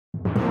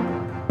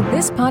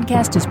This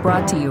podcast is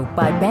brought to you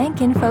by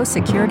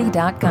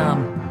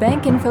BankInfoSecurity.com.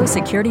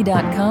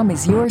 BankInfoSecurity.com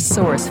is your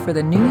source for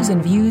the news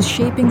and views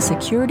shaping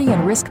security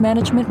and risk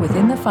management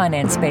within the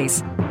finance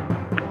space.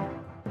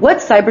 What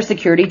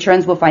cybersecurity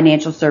trends will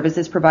financial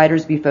services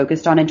providers be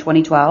focused on in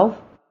 2012?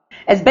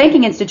 As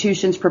banking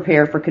institutions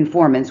prepare for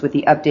conformance with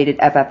the updated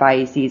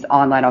FFIEC's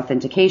online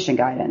authentication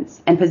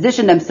guidance and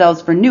position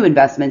themselves for new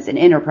investments in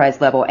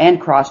enterprise-level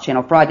and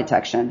cross-channel fraud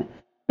detection,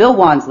 Bill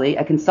Wansley,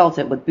 a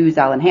consultant with Booz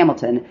Allen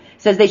Hamilton,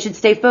 says they should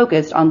stay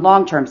focused on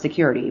long-term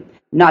security,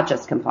 not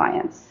just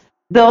compliance.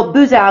 Bill,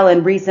 Booz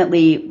Allen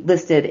recently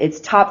listed its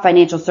top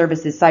financial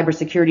services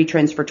cybersecurity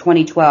trends for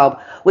 2012,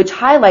 which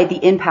highlight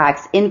the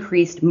impacts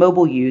increased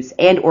mobile use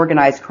and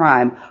organized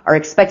crime are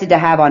expected to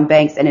have on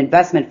banks and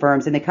investment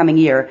firms in the coming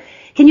year.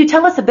 Can you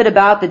tell us a bit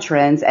about the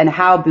trends and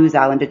how Booz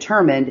Allen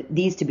determined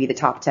these to be the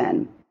top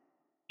 10?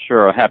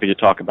 Sure, I'm happy to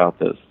talk about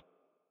this.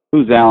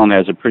 Booz Allen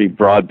has a pretty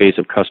broad base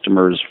of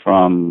customers,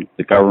 from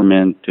the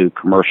government to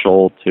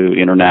commercial to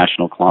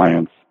international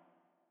clients,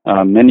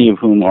 many of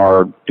whom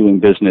are doing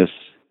business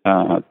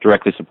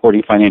directly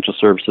supporting financial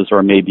services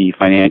or maybe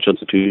financial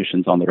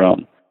institutions on their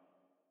own.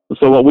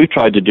 So what we've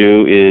tried to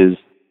do is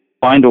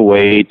find a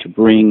way to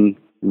bring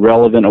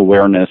relevant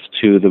awareness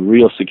to the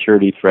real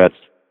security threats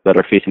that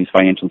are facing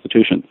financial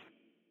institutions.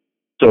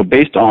 So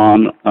based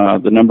on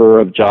the number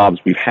of jobs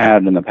we've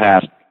had in the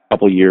past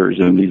couple of years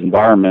in these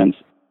environments,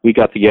 we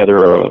got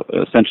together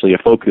essentially a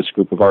focus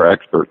group of our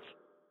experts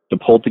to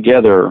pull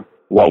together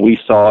what we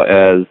saw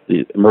as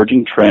the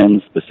emerging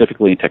trends,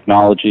 specifically in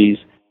technologies,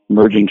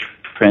 emerging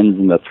trends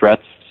in the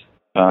threats,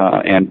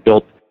 and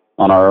built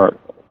on our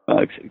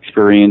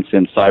experience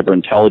in cyber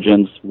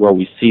intelligence, where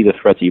we see the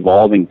threats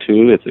evolving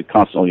to. It's a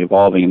constantly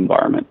evolving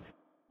environment.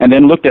 And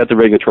then looked at the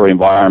regulatory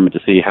environment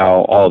to see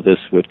how all of this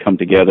would come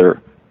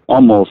together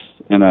almost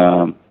in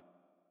a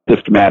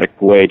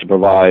systematic way to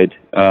provide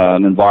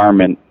an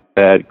environment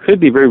that could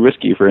be very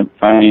risky for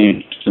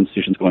financial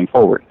institutions going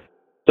forward.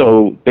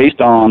 So based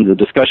on the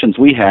discussions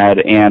we had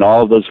and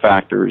all of those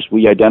factors,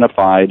 we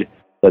identified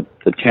the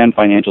 10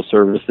 financial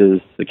services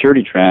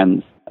security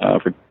trends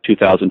for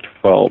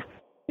 2012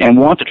 and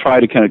want to try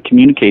to kind of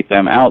communicate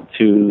them out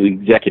to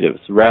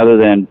executives rather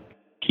than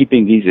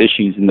keeping these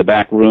issues in the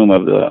back room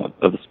of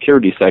the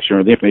security section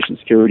or the information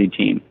security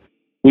team.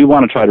 We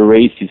want to try to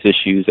raise these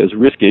issues as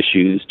risk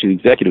issues to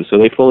executives so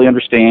they fully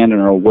understand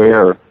and are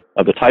aware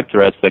of the type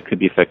threats that could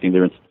be affecting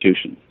their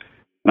institutions.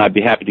 And I'd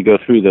be happy to go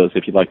through those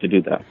if you'd like to do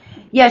that.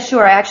 Yeah,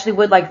 sure. I actually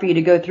would like for you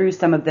to go through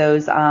some of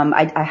those.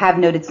 I have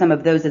noted some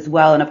of those as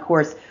well. And of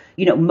course,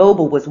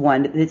 mobile was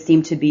one that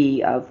seemed to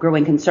be of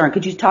growing concern.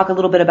 Could you talk a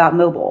little bit about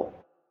mobile?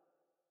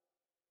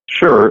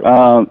 Sure.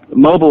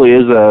 Mobile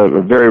is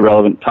a very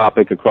relevant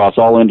topic across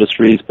all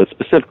industries, but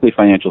specifically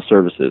financial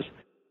services.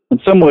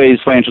 In some ways,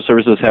 financial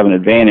services have an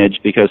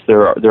advantage because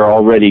there are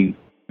already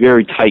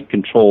very tight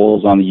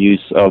controls on the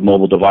use of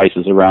mobile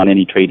devices around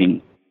any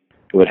trading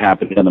that would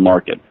happen in the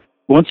market.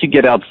 Once you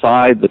get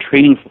outside the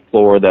trading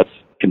floor that's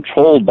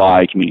controlled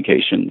by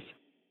communications,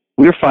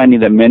 we're finding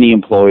that many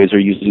employees are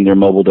using their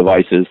mobile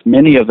devices.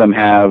 Many of them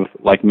have,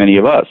 like many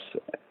of us,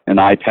 an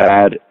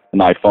iPad, an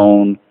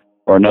iPhone,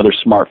 or another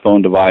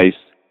smartphone device,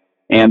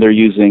 and they're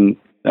using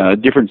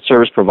different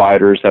service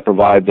providers that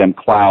provide them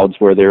clouds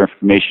where their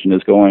information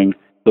is going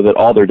so that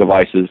all their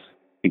devices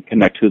can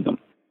connect to them.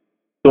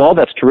 So all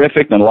that's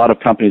terrific, and a lot of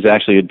companies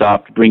actually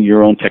adopt bring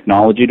your own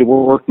technology to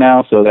work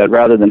now, so that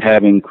rather than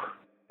having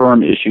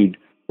firm-issued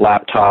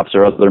laptops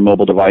or other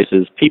mobile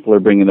devices, people are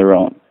bringing their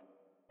own.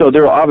 So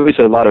there are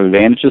obviously a lot of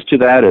advantages to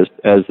that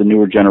as the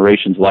newer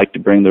generations like to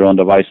bring their own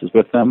devices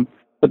with them,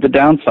 but the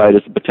downside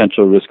is the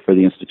potential risk for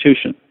the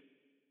institution.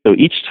 So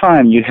each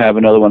time you have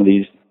another one of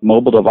these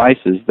mobile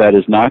devices that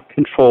is not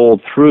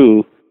controlled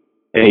through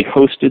a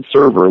hosted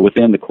server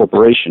within the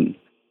corporation,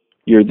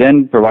 you're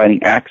then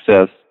providing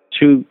access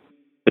to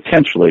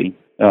potentially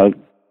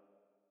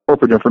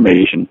corporate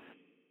information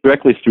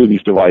directly through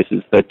these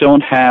devices that don't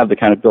have the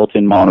kind of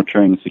built-in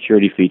monitoring and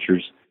security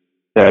features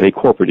that a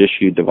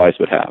corporate-issued device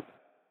would have.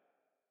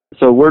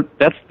 So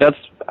that's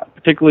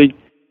particularly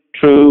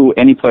true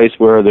any place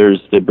where there's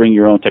the bring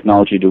your own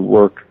technology to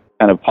work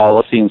kind of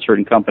policy in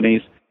certain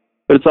companies,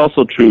 but it's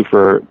also true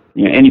for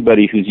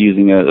anybody who's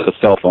using a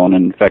cell phone.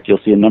 And in fact, you'll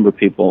see a number of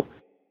people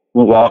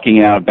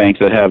walking out of banks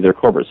that have their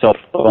corporate cell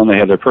phone, they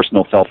have their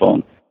personal cell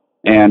phone.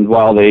 And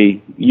while they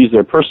use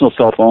their personal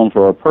cell phone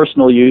for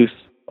personal use,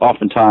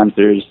 oftentimes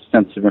there's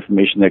sensitive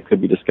information that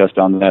could be discussed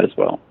on that as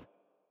well.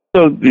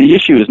 So the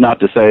issue is not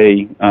to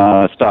say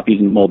stop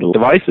using mobile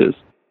devices.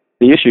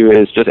 The issue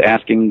is just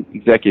asking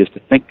executives to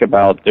think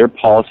about their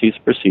policies,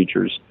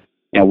 procedures,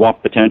 and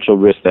what potential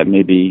risks that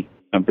may be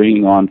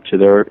bringing on to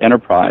their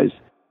enterprise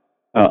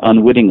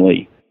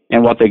unwittingly,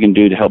 and what they can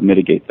do to help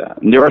mitigate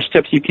that. And there are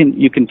steps you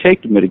can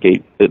take to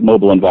mitigate the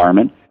mobile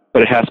environment,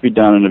 but it has to be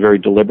done in a very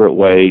deliberate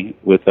way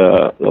with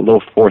a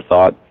little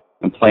forethought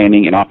and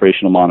planning and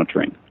operational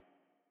monitoring.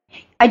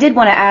 I did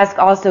want to ask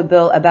also,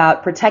 Bill,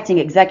 about protecting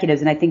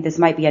executives, and I think this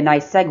might be a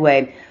nice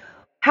segue.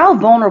 How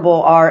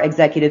vulnerable are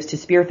executives to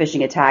spear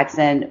phishing attacks,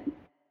 and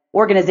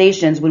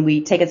organizations, when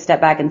we take a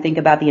step back and think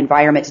about the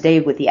environment today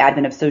with the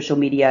advent of social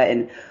media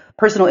and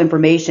personal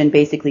information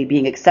basically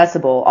being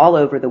accessible all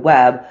over the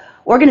web,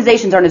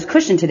 organizations aren't as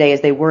cushioned today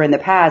as they were in the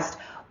past.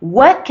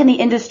 What can the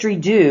industry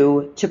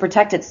do to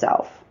protect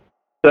itself?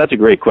 That's a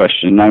great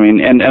question. I mean,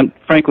 and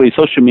frankly,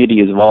 social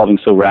media is evolving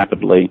so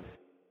rapidly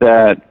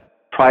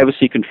that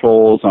privacy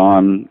controls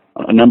on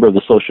a number of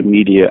the social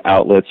media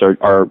outlets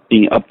are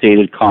being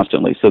updated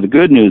constantly. So the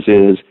good news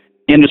is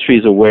industry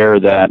is aware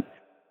that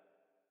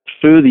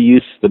through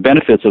the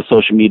benefits of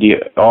social media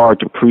are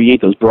to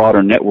create those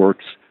broader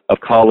networks of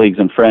colleagues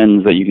and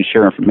friends that you can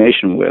share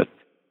information with,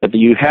 that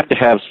you have to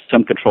have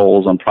some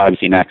controls on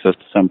privacy and access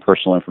to some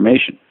personal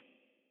information.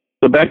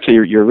 So back to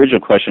your original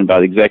question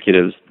about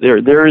executives,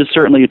 there is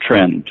certainly a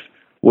trend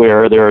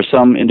where there are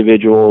some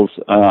individuals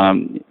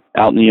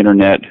out in the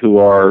internet who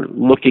are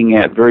looking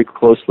at very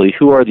closely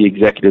who are the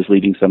executives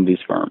leading some of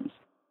these firms.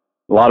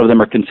 A lot of them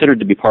are considered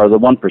to be part of the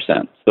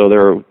 1%,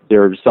 so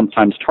they're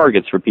sometimes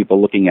targets for people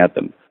looking at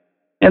them.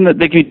 And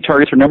they can be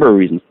targets for a number of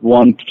reasons.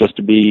 One,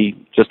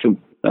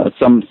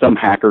 some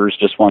hackers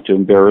just want to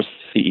embarrass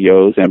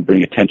CEOs and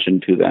bring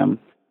attention to them,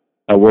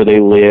 where they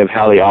live,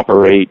 how they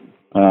operate,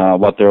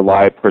 what their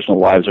personal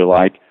lives are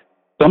like.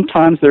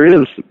 Sometimes there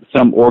is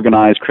some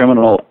organized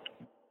criminal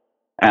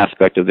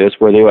aspect of this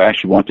where they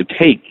actually want to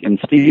take and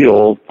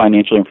steal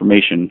financial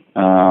information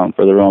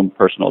for their own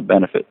personal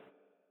benefit.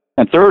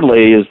 And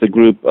thirdly is the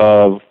group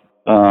of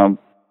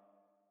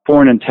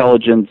foreign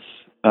intelligence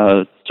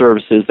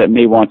services that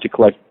may want to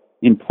collect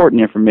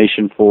important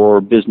information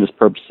for business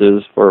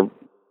purposes, for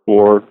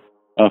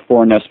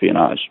foreign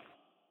espionage.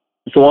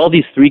 So all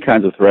these three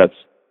kinds of threats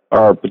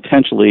are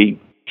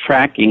potentially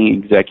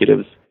tracking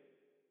executives,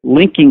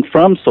 linking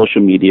from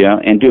social media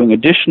and doing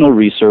additional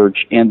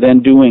research, and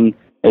then doing,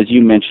 as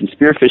you mentioned,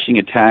 spear phishing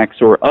attacks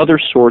or other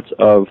sorts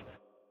of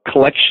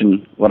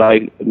collection. What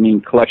I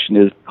mean collection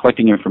is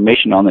collecting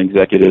information on the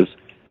executives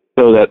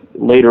so that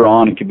later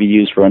on it could be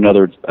used for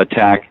another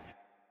attack.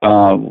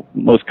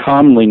 Most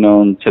commonly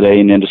known today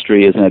in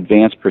industry is an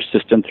advanced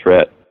persistent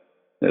threat,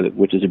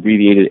 which is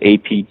abbreviated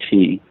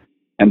APT.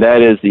 And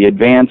that is the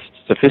advanced,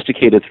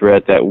 sophisticated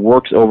threat that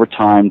works over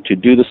time to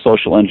do the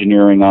social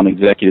engineering on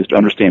executives to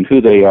understand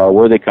who they are,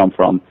 where they come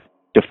from,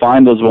 to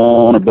find those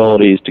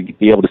vulnerabilities, to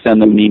be able to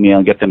send them an email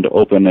and get them to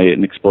open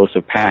an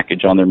explosive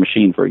package on their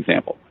machine, for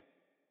example.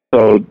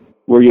 So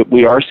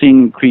we are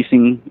seeing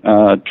increasing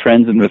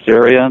trends in this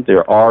area.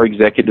 There are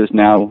executives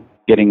now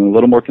getting a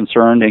little more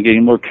concerned and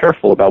getting more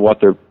careful about what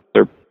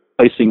they're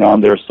placing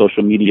on their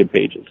social media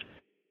pages.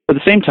 At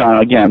the same time,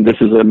 again, this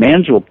is a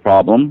manageable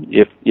problem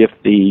if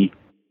the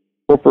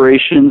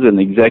corporations and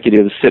the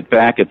executives sit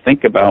back and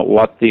think about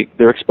what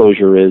their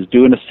exposure is,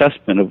 do an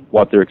assessment of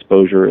what their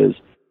exposure is,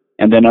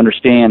 and then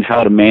understand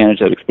how to manage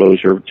that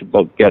exposure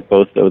to get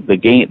both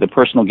the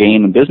personal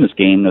gain and business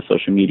gain of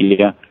social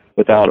media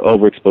without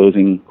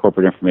overexposing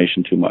corporate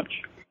information too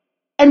much.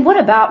 And what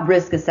about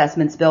risk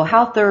assessments, Bill?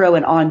 How thorough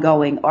and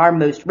ongoing are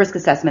most risk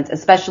assessments,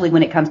 especially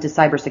when it comes to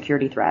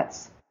cybersecurity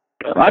threats?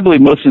 I believe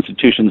most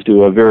institutions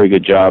do a very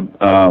good job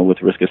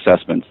with risk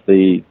assessments.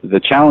 The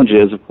challenge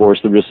is, of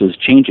course, the risk is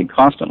changing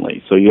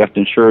constantly. So you have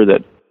to ensure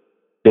that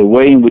the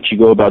way in which you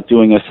go about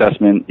doing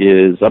assessment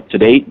is up to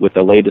date with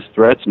the latest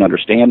threats and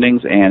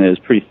understandings and is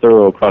pretty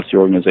thorough across the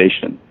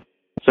organization.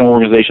 Some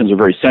organizations are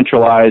very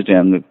centralized,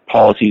 and the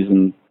policies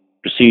and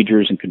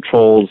procedures and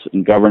controls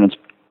and governance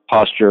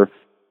posture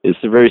is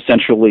very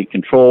centrally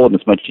controlled, and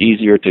it's much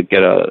easier to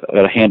get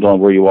a handle on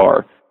where you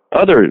are.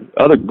 Other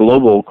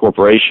global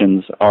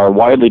corporations are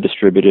widely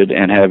distributed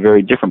and have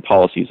very different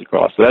policies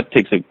across. So that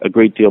takes a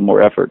great deal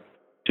more effort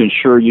to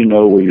ensure you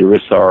know where your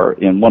risks are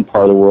in one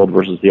part of the world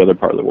versus the other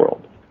part of the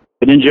world.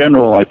 But in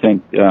general, I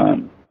think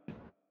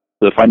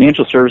the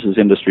financial services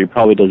industry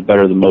probably does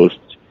better than most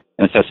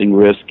in assessing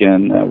risk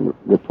and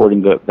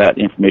reporting that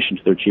information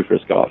to their chief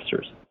risk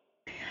officers.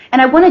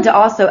 And I wanted to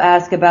also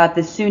ask about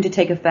the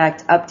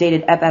soon-to-take-effect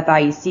updated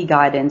FFIEC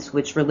guidance,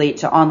 which relate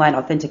to online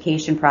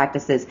authentication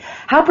practices.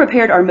 How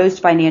prepared are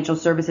most financial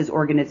services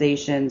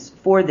organizations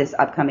for this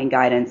upcoming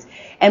guidance?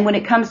 And when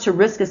it comes to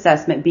risk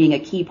assessment being a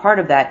key part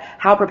of that,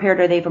 how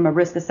prepared are they from a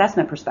risk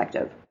assessment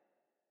perspective?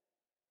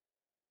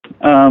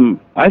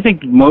 I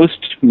think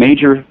most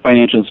major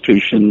financial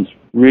institutions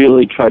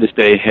really try to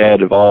stay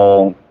ahead of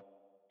all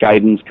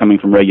guidance coming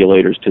from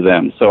regulators to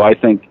them. So I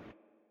think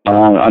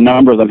a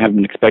number of them have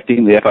been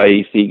expecting the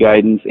FIEC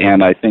guidance,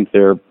 and I think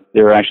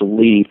they're actually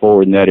leaning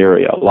forward in that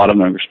area. A lot of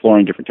them are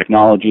exploring different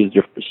technologies,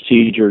 different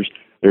procedures.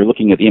 They're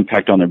looking at the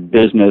impact on their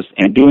business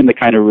and doing the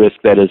kind of risk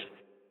that is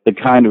the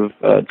kind of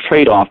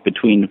trade-off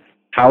between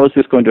how is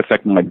this going to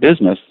affect my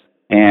business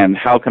and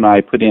how can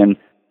I put in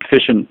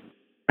efficient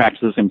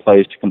practices in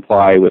place to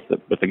comply with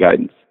the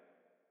guidance.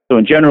 So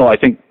in general, I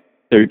think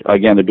they're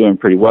doing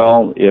pretty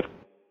well. If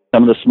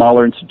some of the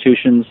smaller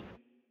institutions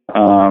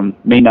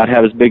may not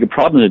have as big a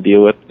problem to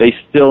deal with, they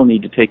still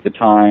need to take the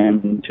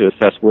time to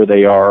assess where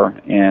they are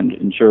and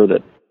ensure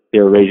that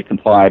they're ready to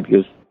comply,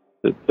 because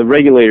the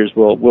regulators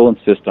will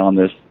insist on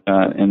this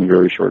in the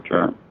very short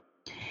term.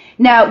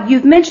 Now,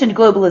 you've mentioned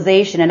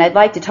globalization, and I'd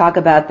like to talk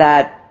about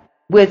that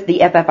with the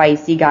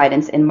FFIEC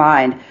guidance in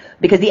mind,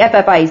 because the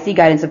FFIEC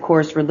guidance, of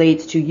course,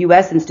 relates to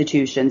U.S.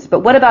 institutions.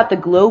 But what about the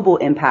global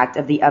impact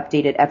of the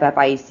updated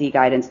FFIEC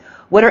guidance?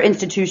 What are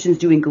institutions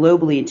doing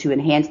globally to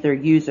enhance their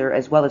user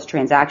as well as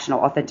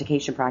transactional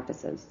authentication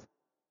practices?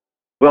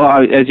 Well,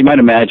 as you might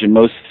imagine,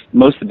 most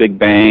of the big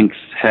banks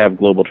have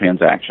global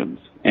transactions,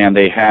 and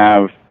they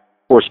have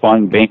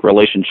corresponding bank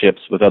relationships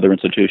with other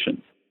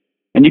institutions.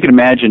 And you can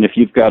imagine if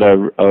you've got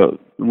a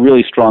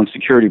really strong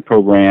security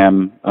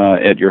program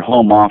at your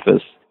home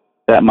office,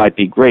 that might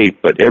be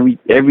great. But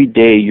every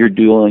day you're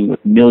dealing with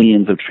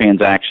millions of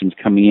transactions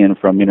coming in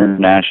from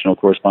international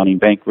corresponding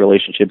bank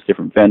relationships,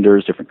 different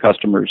vendors, different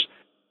customers.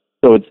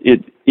 So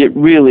it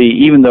really,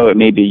 even though it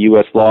may be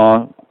U.S.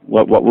 law,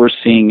 what we're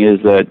seeing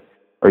is that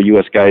our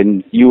U.S.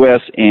 guidance,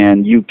 U.S.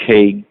 and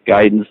U.K.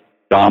 guidance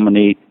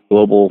dominate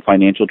global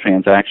financial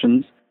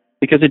transactions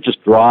because it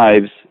just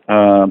drives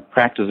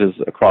practices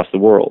across the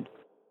world.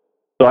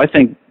 So I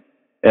think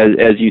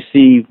as you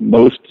see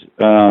most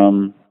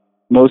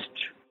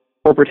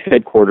corporate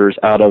headquarters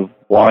out of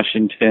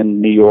Washington,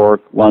 New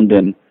York,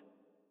 London,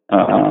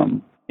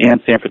 and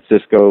San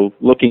Francisco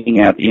looking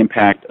at the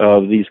impact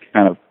of these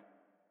kind of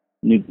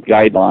new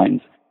guidelines,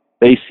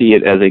 they see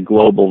it as a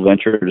global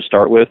venture to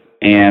start with.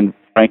 And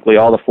frankly,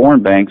 all the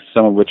foreign banks,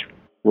 some of which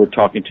we're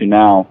talking to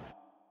now,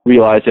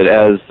 realize that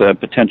as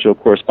potential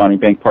corresponding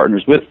bank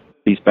partners with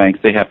these banks,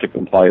 they have to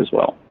comply as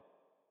well.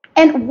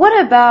 And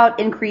what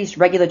about increased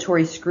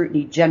regulatory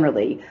scrutiny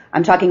generally?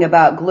 I'm talking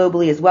about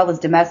globally as well as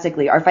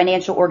domestically. Are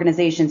financial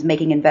organizations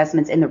making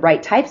investments in the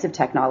right types of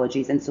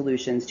technologies and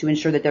solutions to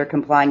ensure that they're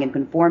complying and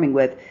conforming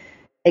with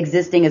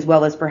existing as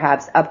well as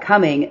perhaps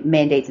upcoming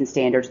mandates and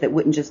standards that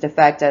wouldn't just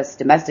affect us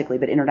domestically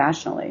but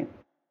internationally?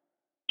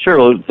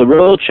 Sure. The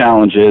real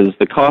challenge is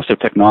the cost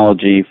of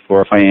technology for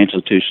a financial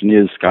institution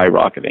is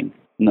skyrocketing.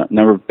 A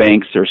number of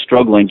banks are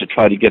struggling to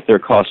try to get their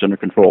costs under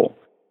control.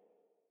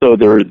 So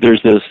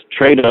there's this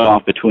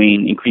trade-off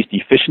between increased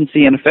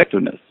efficiency and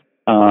effectiveness,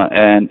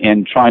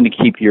 and trying to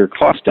keep your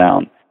costs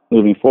down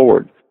moving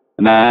forward.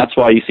 And that's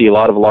why you see a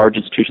lot of large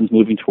institutions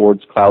moving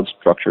towards cloud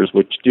structures,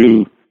 which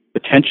do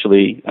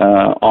potentially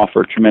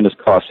offer tremendous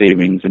cost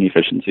savings and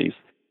efficiencies.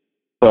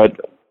 But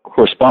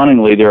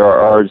correspondingly, there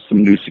are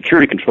some new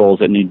security controls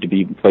that need to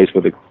be in place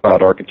with the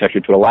cloud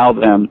architecture to allow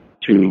them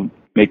to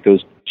make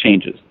those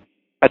changes.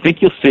 I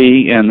think you'll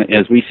see, and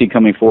as we see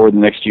coming forward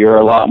in the next year,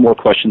 a lot more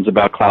questions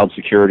about cloud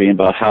security and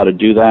about how to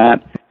do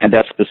that. And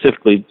that's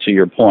specifically to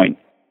your point,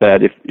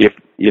 that if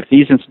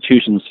these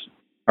institutions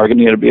are going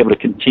to be able to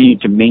continue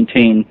to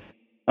maintain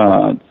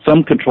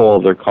some control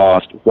of their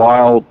cost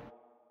while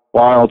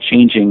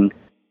changing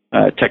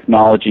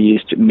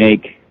technologies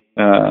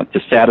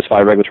to satisfy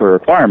regulatory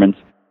requirements,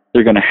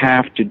 they're going to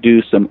have to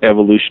do some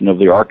evolution of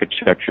their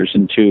architectures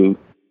into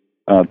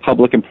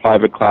public and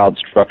private cloud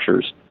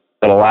structures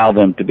that allow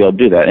them to be able to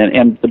do that.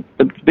 And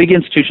the big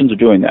institutions are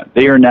doing that.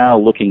 They are now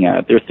looking at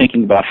it. They're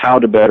thinking about how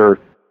to better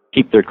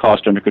keep their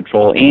cost under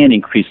control and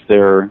increase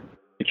their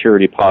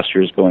security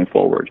postures going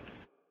forward.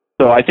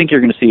 So I think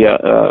you're going to see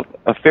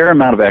a fair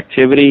amount of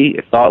activity,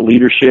 thought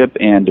leadership,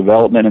 and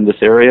development in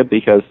this area,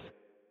 because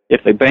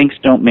if the banks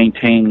don't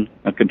maintain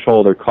control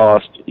of their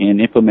cost in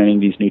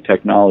implementing these new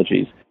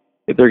technologies,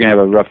 they're going to have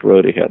a rough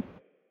road ahead.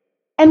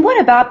 And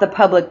what about the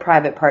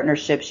public-private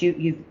partnerships?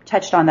 You've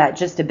touched on that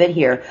just a bit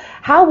here.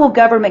 How will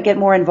government get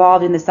more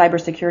involved in the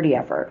cybersecurity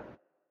effort?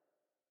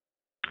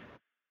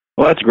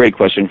 Well, that's a great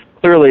question.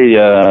 Clearly,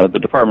 the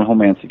Department of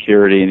Homeland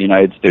Security in the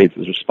United States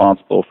is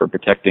responsible for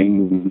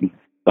protecting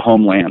the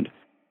homeland.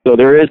 So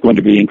there is going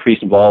to be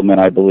increased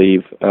involvement, I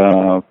believe,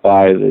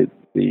 by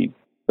the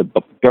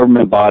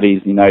government bodies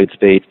in the United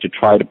States to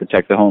try to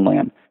protect the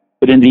homeland.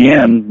 But in the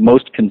end,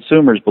 most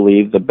consumers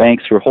believe the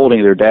banks who are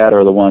holding their data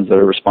are the ones that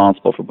are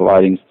responsible for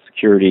providing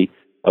security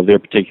of their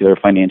particular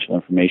financial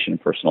information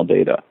and personal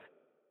data.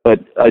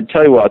 But I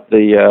tell you what,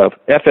 the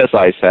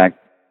FS-ISAC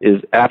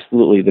is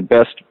absolutely the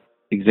best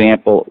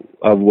example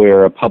of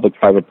where a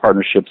public-private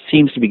partnership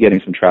seems to be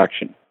getting some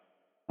traction.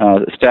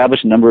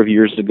 Established a number of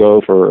years ago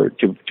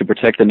to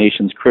protect the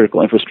nation's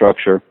critical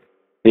infrastructure,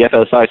 the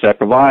FS-ISAC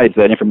provides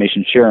that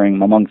information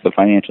sharing amongst the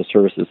financial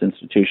services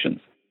institutions.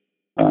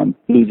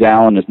 Booz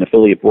Allen is an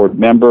affiliate board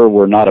member.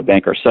 We're not a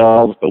bank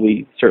ourselves, but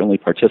we certainly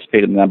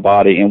participate in that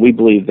body, and we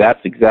believe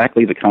that's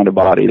exactly the kind of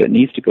body that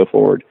needs to go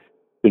forward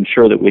to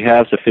ensure that we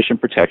have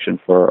sufficient protection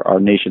for our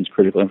nation's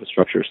critical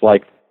infrastructures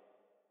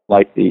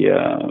like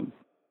the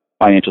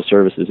financial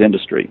services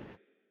industry.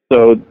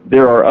 So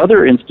there are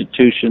other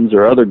institutions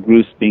or other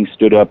groups being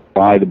stood up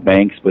by the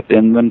banks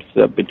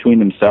between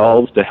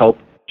themselves to help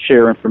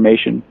share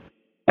information.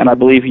 And I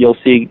believe you'll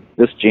see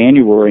this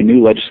January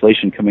new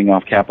legislation coming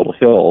off Capitol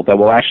Hill that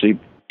will actually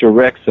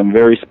direct some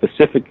very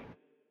specific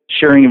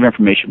sharing of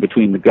information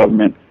between the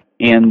government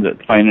and the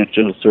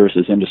financial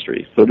services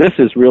industry. So this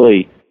is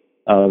really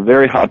a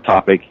very hot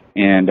topic,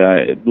 and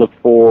look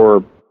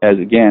for, as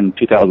again,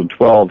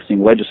 2012,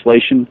 seeing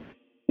legislation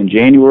in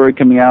January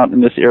coming out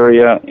in this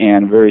area,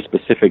 and very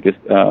specific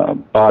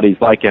bodies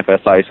like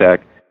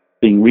FS-ISAC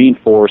being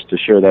reinforced to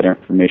share that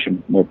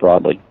information more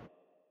broadly.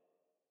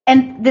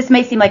 And this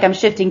may seem like I'm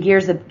shifting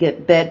gears a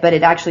bit, but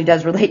it actually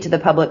does relate to the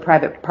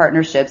public-private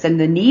partnerships and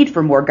the need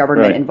for more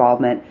government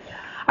involvement.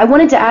 I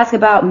wanted to ask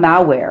about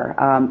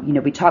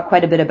malware. We talked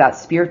quite a bit about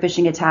spear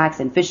phishing attacks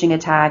and phishing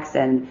attacks,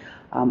 and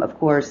of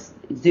course,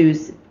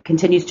 Zeus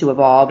continues to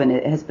evolve, and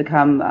it has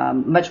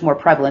become much more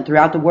prevalent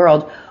throughout the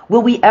world.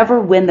 Will we ever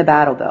win the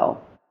battle,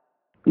 Bill?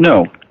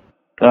 No.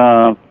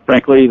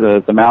 Frankly,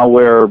 the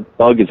malware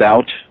bug is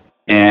out,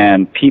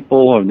 and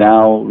people have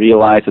now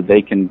realized that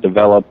they can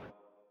develop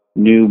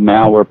new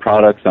malware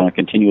products on a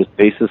continuous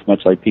basis,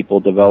 much like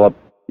people develop,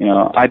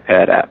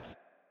 iPad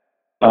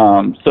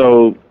apps.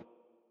 So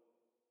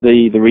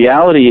the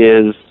reality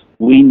is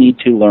we need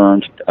to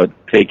learn to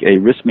take a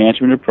risk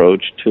management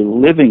approach to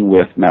living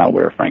with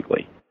malware,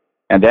 frankly.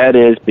 And that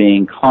is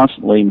being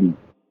constantly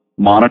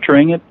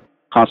monitoring it,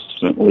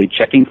 constantly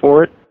checking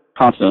for it,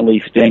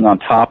 constantly staying on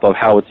top of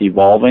how it's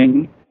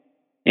evolving,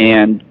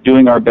 and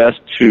doing our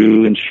best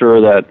to ensure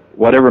that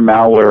whatever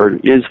malware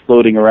is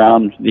floating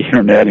around the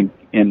internet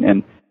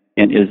and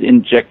is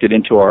injected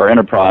into our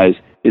enterprise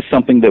is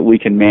something that we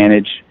can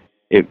manage.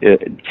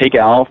 Take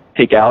out,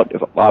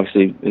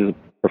 obviously, is a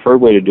preferred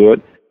way to do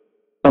it.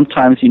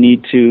 Sometimes you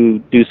need to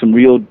do some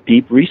real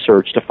deep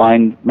research to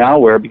find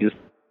malware, because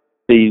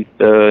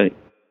the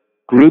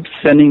groups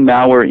sending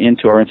malware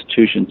into our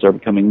institutions are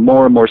becoming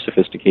more and more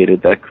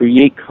sophisticated, that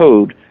create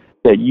code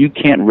that you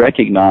can't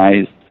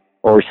recognize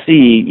or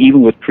see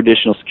even with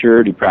traditional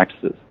security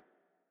practices.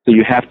 So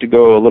you have to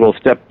go a little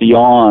step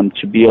beyond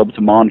to be able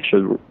to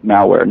monitor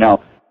malware.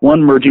 Now,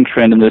 one emerging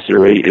trend in this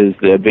area is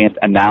the advanced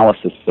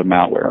analysis of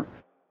malware.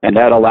 And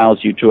that allows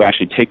you to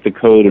actually take the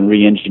code and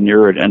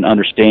re-engineer it and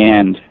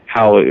understand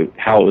how it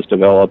was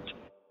developed,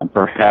 and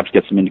perhaps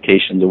get some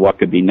indications of what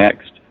could be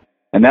next.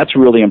 And that's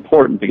really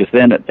important, because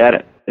then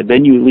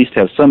you at least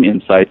have some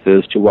insights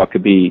as to what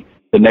could be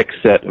the next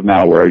set of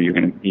malware you're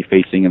going to be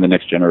facing in the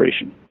next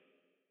generation.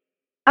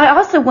 I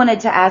also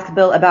wanted to ask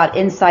Bill about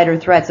insider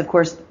threats. Of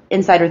course,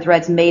 insider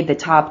threats made the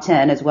top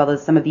 10, as well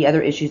as some of the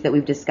other issues that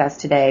we've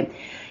discussed today.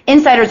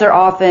 Insiders are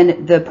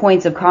often the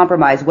points of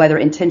compromise, whether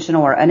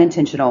intentional or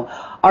unintentional.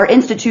 Are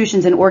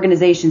institutions and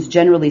organizations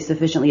generally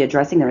sufficiently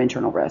addressing their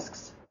internal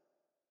risks?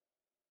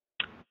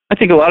 I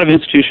think a lot of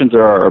institutions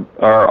are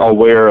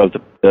aware of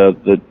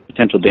the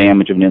potential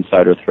damage of an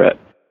insider threat,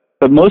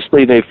 but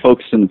mostly they've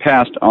focused in the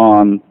past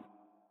on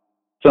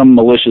some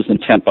malicious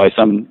intent by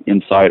some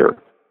insider.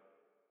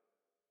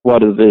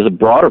 What is a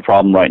broader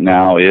problem right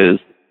now is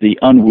the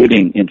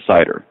unwitting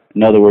insider.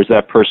 In other words,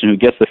 that person who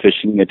gets the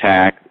phishing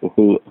attack,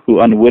 who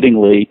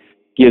unwittingly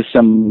gives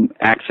some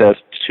access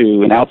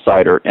to an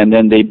outsider, and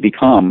then they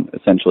become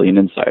essentially an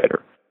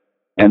insider.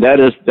 And that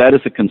is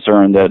a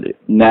concern that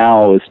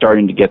now is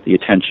starting to get the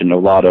attention of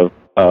a lot of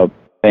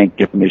bank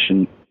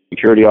information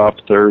security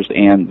officers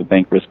and the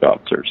bank risk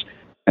officers.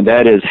 And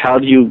that is, how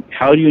do you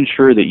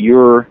ensure that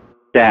your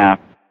staff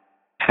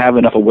have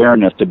enough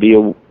awareness to be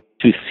able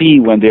to see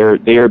when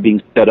they are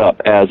being set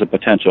up as a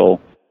potential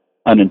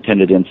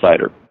unintended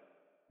insider.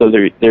 So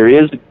there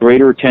is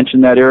greater attention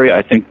in that area.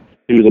 I think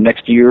through the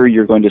next year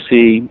you're going to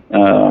see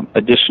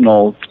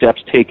additional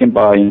steps taken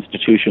by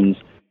institutions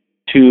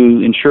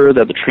to ensure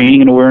that the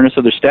training and awareness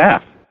of their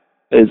staff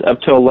is up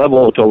to a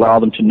level to allow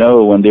them to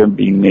know when they're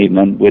being made an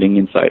unwitting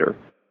insider.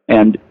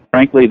 And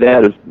frankly,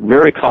 that is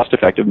very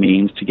cost-effective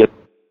means to get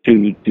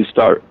to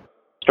start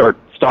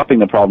stopping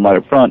the problem right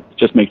up front.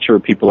 Just make sure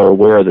people are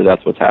aware that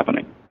that's what's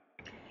happening.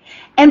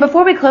 And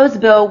before we close,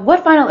 Bill,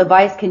 what final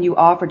advice can you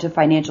offer to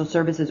financial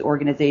services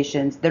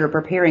organizations that are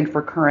preparing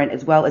for current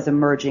as well as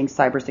emerging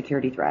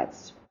cybersecurity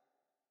threats?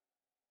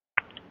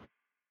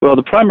 Well,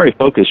 the primary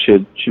focus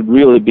should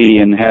really be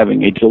in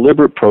having a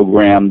deliberate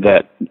program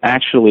that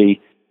actually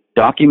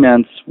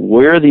documents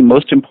where the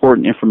most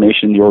important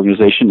information in the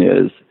organization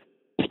is,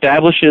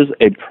 establishes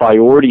a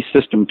priority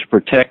system to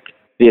protect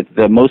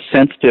the most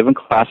sensitive and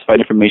classified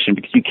information,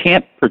 because you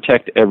can't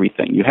protect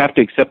everything. You have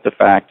to accept the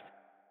fact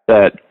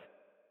that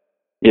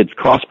it's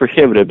cost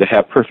prohibitive to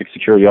have perfect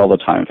security all the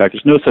time. In fact,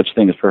 there's no such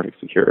thing as perfect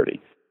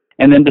security.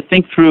 And then to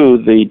think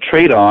through the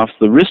trade-offs,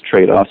 the risk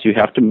trade-offs you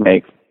have to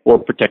make for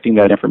protecting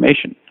that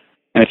information.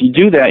 And if you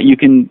do that, you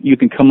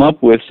can come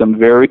up with some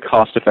very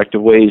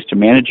cost-effective ways to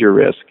manage your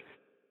risk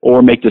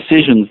or make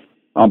decisions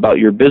about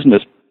your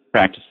business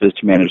practices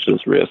to manage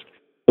those risks.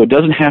 So it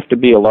doesn't have to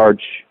be a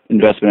large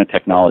investment in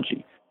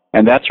technology.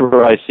 And that's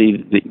where I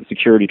see the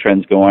security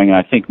trends going. And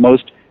I think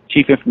most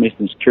chief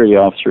information security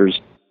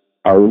officers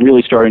are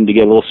really starting to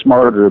get a little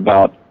smarter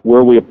about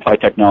where we apply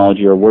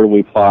technology or where we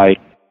apply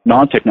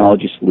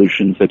non-technology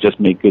solutions that just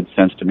make good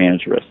sense to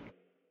manage risk.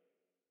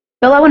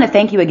 Bill, I want to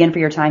thank you again for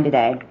your time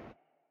today.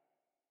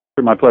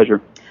 My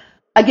pleasure.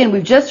 Again,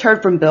 we've just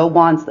heard from Bill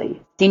Wansley,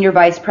 Senior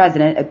Vice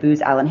President at Booz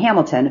Allen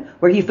Hamilton,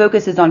 where he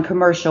focuses on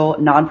commercial,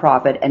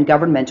 nonprofit, and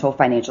governmental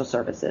financial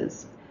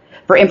services.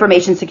 For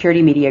Information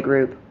Security Media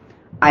Group,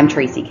 I'm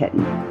Tracy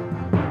Kitten.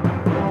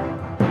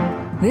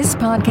 This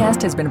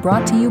podcast has been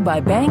brought to you by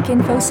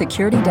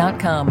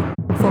BankInfoSecurity.com.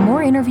 For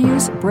more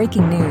interviews,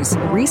 breaking news,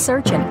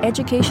 research, and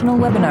educational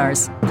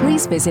webinars,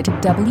 please visit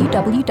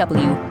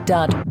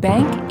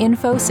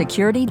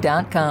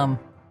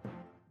www.bankinfosecurity.com.